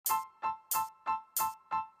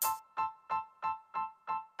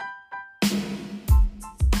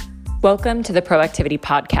Welcome to the Proactivity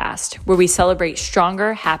Podcast, where we celebrate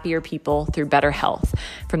stronger, happier people through better health,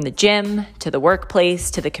 from the gym to the workplace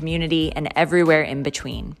to the community and everywhere in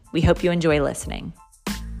between. We hope you enjoy listening.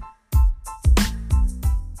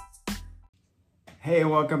 Hey,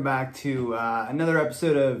 welcome back to another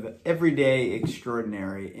episode of Everyday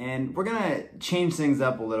Extraordinary. And we're going to change things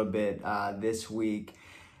up a little bit this week.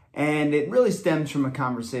 And it really stems from a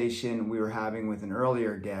conversation we were having with an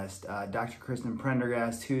earlier guest, Dr. Kristen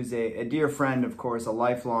Prendergast, who's a dear friend, of course, a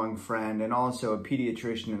lifelong friend, and also a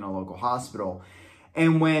pediatrician in a local hospital.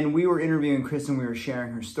 And when we were interviewing Kristen, we were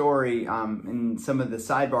sharing her story in some of the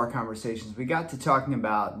sidebar conversations. We got to talking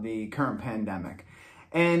about the current pandemic.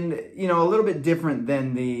 And, you know, a little bit different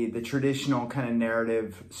than the traditional kind of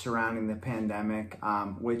narrative surrounding the pandemic,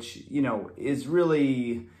 which, you know, is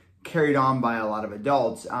really carried on by a lot of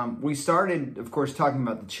adults. We started, of course, talking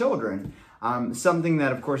about the children, something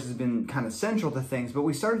that, of course, has been kind of central to things, but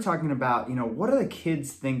we started talking about, you know, what are the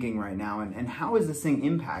kids thinking right now and how is this thing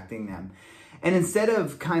impacting them? And instead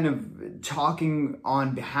of kind of talking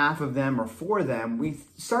on behalf of them or for them, we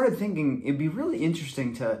started thinking it'd be really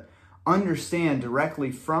interesting to understand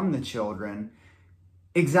directly from the children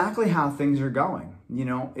exactly how things are going. You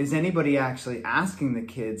know, is anybody actually asking the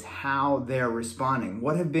kids how they're responding?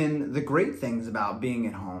 What have been the great things about being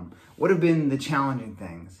at home? What have been the challenging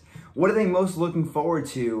things? What are they most looking forward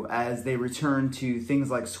to as they return to things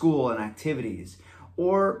like school and activities?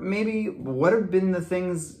 Or maybe what have been the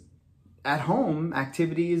things at home,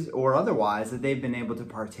 activities or otherwise, that they've been able to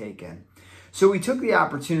partake in? So we took the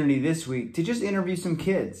opportunity this week to just interview some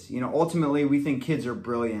kids. You know, ultimately, we think kids are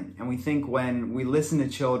brilliant, and we think when we listen to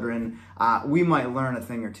children, we might learn a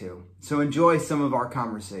thing or two. So enjoy some of our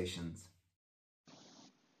conversations.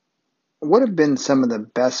 What have been some of the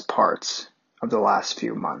best parts of the last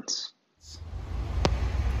few months?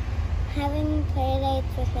 Having play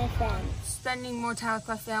dates with my friends. Spending more time with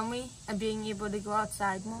my family and being able to go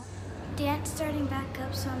outside more. Dance starting back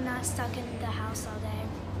up so I'm not stuck in the house all day.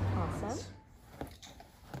 Awesome.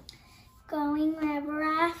 Going river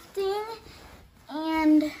rafting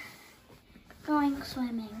and going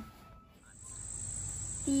swimming.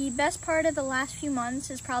 The best part of the last few months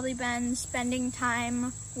has probably been spending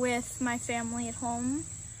time with my family at home.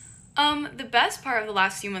 The best part of the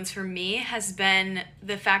last few months for me has been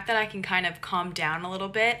the fact that I can kind of calm down a little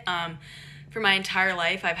bit. For my entire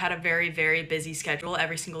life, I've had a very, very busy schedule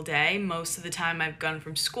every single day. Most of the time I've gone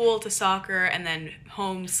from school to soccer and then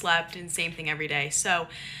home, slept, and same thing every day. So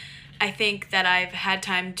I think that I've had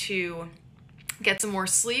time to get some more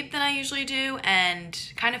sleep than I usually do and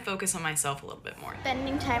kind of focus on myself a little bit more.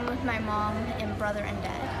 Spending time with my mom and brother and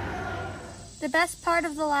dad. The best part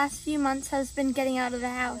of the last few months has been getting out of the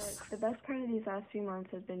house. The best part of these last few months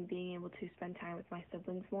has been being able to spend time with my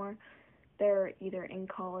siblings more. They're either in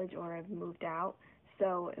college or have moved out,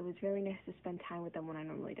 so it was really nice to spend time with them when I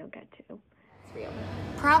normally don't get to.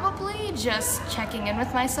 Probably just checking in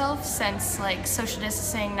with myself, since like social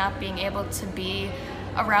distancing, not being able to be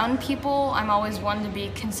around people, I'm always one to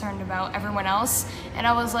be concerned about everyone else, and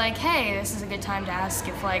I was like, hey, this is a good time to ask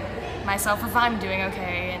if like myself if I'm doing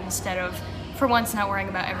okay, instead of for once not worrying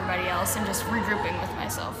about everybody else and just regrouping with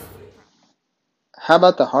myself. How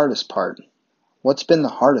about the hardest part? What's been the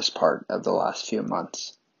hardest part of the last few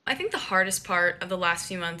months? I think the hardest part of the last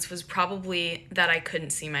few months was probably that I couldn't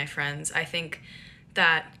see my friends. I think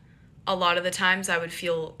that a lot of the times I would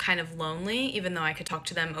feel kind of lonely, even though I could talk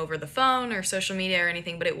to them over the phone or social media or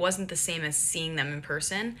anything, but it wasn't the same as seeing them in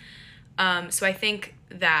person. So I think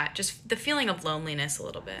that just the feeling of loneliness a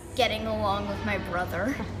little bit. Getting along with my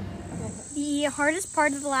brother. The hardest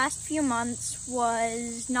part of the last few months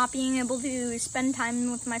was not being able to spend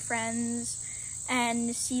time with my friends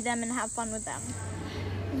and see them and have fun with them.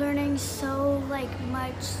 Learning so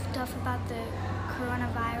much stuff about the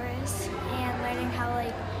coronavirus and learning how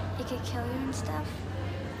it could kill you and stuff.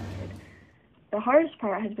 The hardest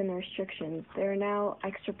part has been the restrictions. There are now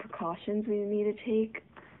extra precautions we need to take,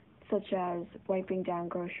 such as wiping down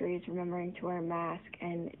groceries, remembering to wear a mask,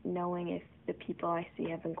 and knowing if the people I see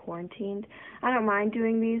have been quarantined. I don't mind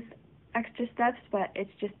doing these extra steps, but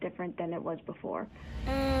it's just different than it was before.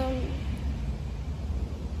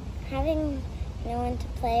 Having no one to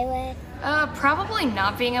play with. Probably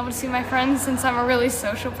not being able to see my friends, since I'm a really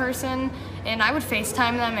social person, and I would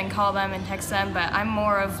FaceTime them and call them and text them, but I'm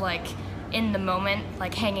more of in the moment,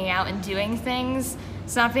 hanging out and doing things.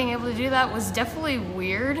 So not being able to do that was definitely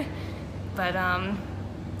weird, but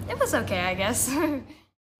it was okay, I guess.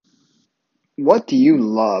 What do you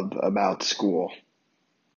love about school?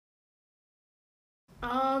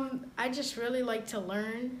 I just really like to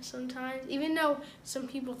learn sometimes. Even though some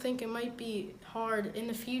people think it might be hard, in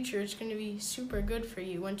the future it's going to be super good for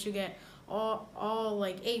you once you get all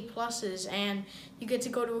like A+, and you get to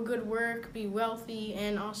go to a good work, be wealthy,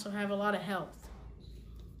 and also have a lot of health.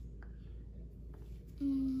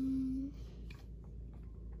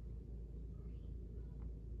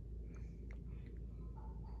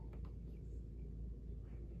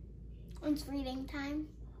 It's reading time.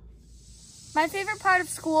 My favorite part of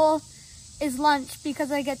school is lunch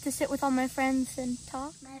because I get to sit with all my friends and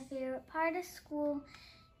talk. My favorite part of school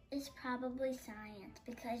is probably science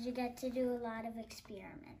because you get to do a lot of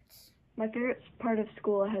experiments. My favorite part of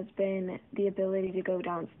school has been the ability to go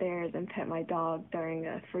downstairs and pet my dog during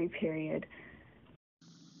a free period.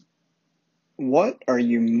 What are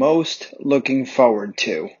you most looking forward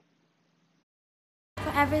to? For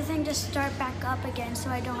everything to start back up again so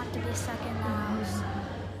I don't have to be stuck in the house.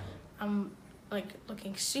 I'm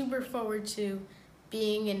looking super forward to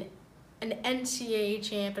being an NCAA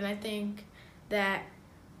champ, and I think that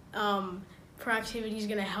Proactivity is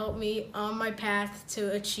going to help me on my path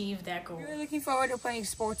to achieve that goal. I'm really looking forward to playing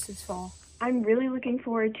sports this fall. I'm really looking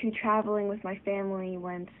forward to traveling with my family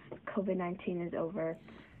once COVID-19 is over.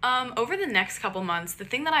 Over the next couple months, the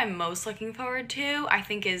thing that I'm most looking forward to, I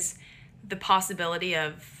think, is the possibility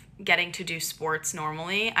of getting to do sports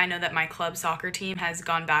normally. I know that my club soccer team has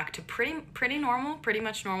gone back to pretty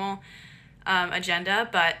much normal agenda,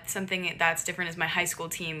 but something that's different is my high school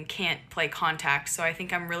team can't play contact. So I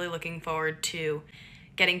think I'm really looking forward to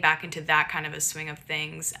getting back into that kind of a swing of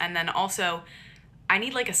things. And then also, I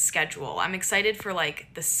need a schedule. I'm excited for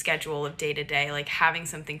the schedule of day to day, having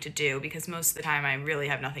something to do, because most of the time I really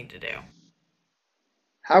have nothing to do.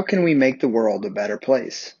 How can we make the world a better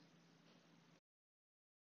place?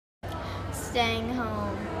 Staying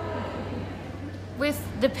home. With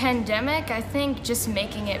the pandemic, I think just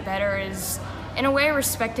making it better is, in a way,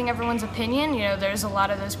 respecting everyone's opinion. You know, there's a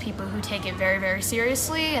lot of those people who take it very, very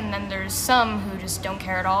seriously, and then there's some who just don't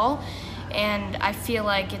care at all. And I feel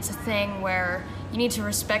like it's a thing where you need to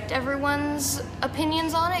respect everyone's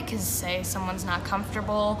opinions on it, because say someone's not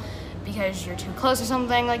comfortable because you're too close or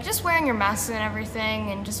something, just wearing your mask and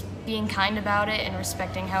everything and just being kind about it and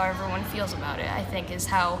respecting how everyone feels about it, I think is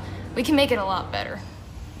how we can make it a lot better.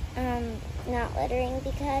 Not littering,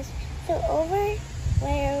 because so over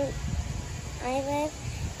where I live,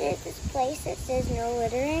 there's this place that says no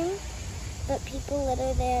littering, but people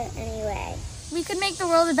litter there anyway. We could make the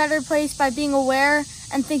world a better place by being aware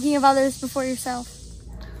and thinking of others before yourself.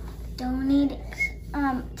 Donate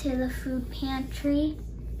to the food pantry.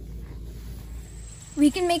 We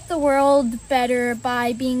can make the world better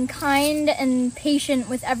by being kind and patient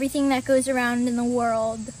with everything that goes around in the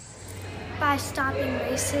world. By stopping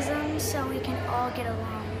racism so we can all get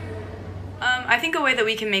along. I think a way that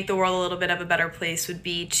we can make the world a little bit of a better place would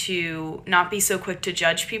be to not be so quick to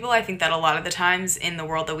judge people. I think that a lot of the times in the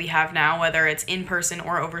world that we have now, whether it's in person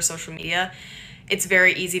or over social media, it's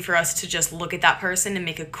very easy for us to just look at that person and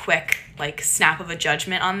make a quick snap of a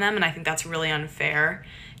judgment on them. And I think that's really unfair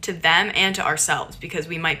to them and to ourselves, because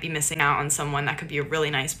we might be missing out on someone that could be a really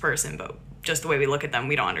nice person, but just the way we look at them,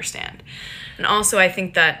 we don't understand. And also I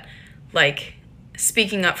think that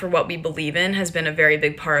speaking up for what we believe in has been a very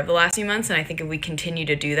big part of the last few months, and I think if we continue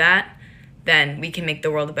to do that, then we can make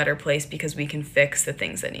the world a better place, because we can fix the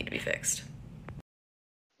things that need to be fixed.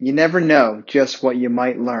 You never know just what you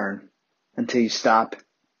might learn until you stop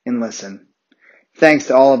and listen. Thanks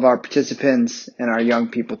to all of our participants and our young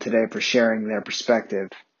people today for sharing their perspective.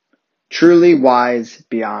 Truly wise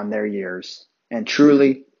beyond their years, and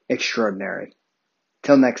truly extraordinary.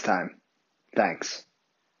 Till next time, thanks.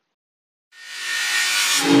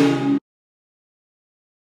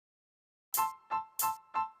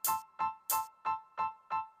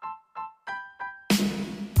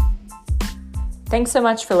 Thanks so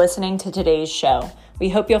much for listening to today's show. We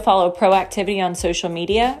hope you'll follow Proactivity on social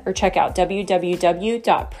media or check out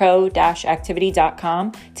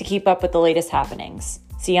www.pro-activity.com to keep up with the latest happenings.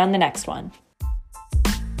 See you on the next one.